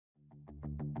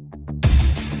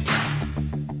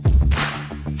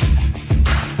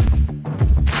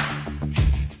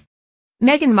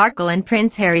Meghan Markle and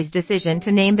Prince Harry's decision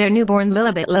to name their newborn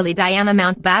Lilibet Lily Diana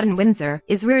Mountbatten Windsor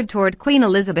is rude toward Queen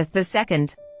Elizabeth II,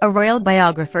 a royal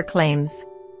biographer claims.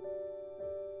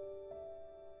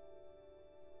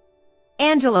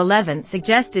 Angela Levin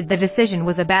suggested the decision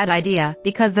was a bad idea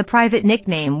because the private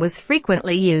nickname was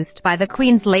frequently used by the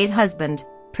Queen's late husband,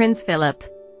 Prince Philip.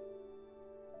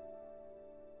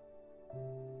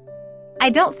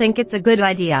 "I don't think it's a good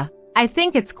idea. I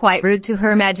think it's quite rude to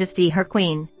Her Majesty her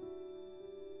Queen.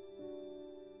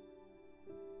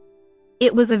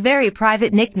 It was a very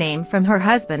private nickname from her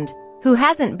husband, who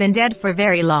hasn't been dead for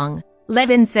very long,"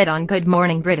 Levin said on Good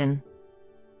Morning Britain.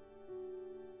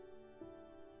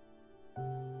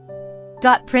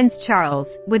 Prince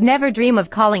Charles would never dream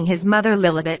of calling his mother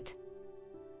Lilibet.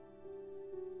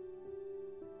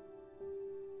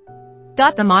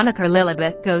 The moniker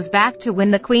Lilibet goes back to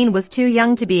when the Queen was too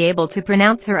young to be able to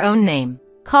pronounce her own name,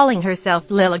 calling herself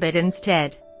Lilibet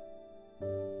instead.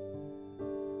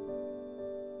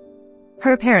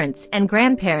 Her parents and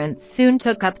grandparents soon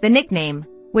took up the nickname,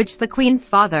 which the Queen's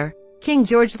father, King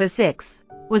George VI,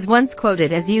 was once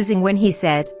quoted as using when he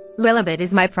said, "Lilibet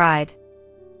is my pride.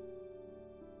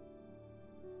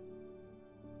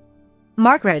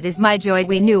 Margaret is my joy."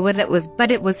 We knew what it was, but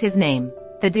it was his name.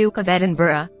 The Duke of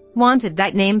Edinburgh wanted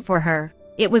that name for her.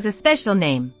 It was a special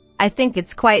name. "I think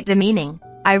it's quite demeaning.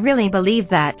 I really believe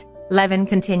that," Levin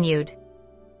continued.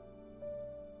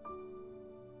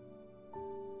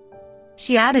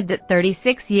 She added that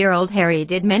 36-year-old Harry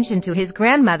did mention to his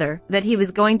grandmother that he was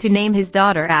going to name his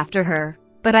daughter after her,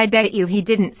 but I bet you he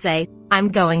didn't say, "I'm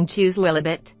going to choose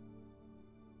Lilibet."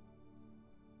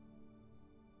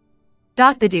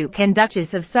 The Duke and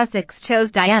Duchess of Sussex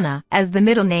chose Diana as the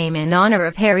middle name in honor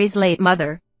of Harry's late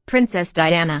mother, Princess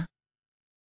Diana.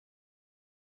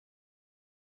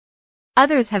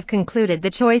 Others have concluded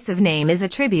the choice of name is a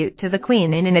tribute to the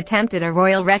Queen in an attempt at a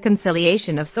royal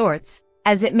reconciliation of sorts,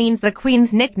 as it means the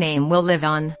Queen's nickname will live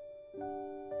on.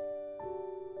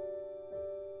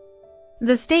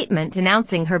 The statement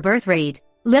announcing her birth read,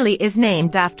 "Lily is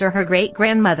named after her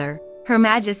great-grandmother, Her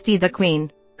Majesty the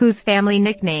Queen, whose family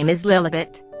nickname is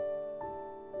Lilibet."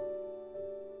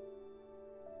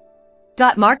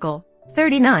 Markle,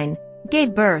 39,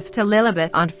 gave birth to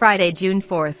Lilibet on Friday, June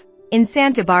 4, in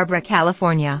Santa Barbara,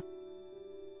 California.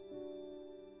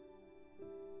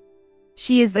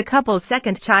 She is the couple's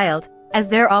second child, as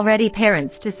they're already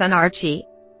parents to son Archie,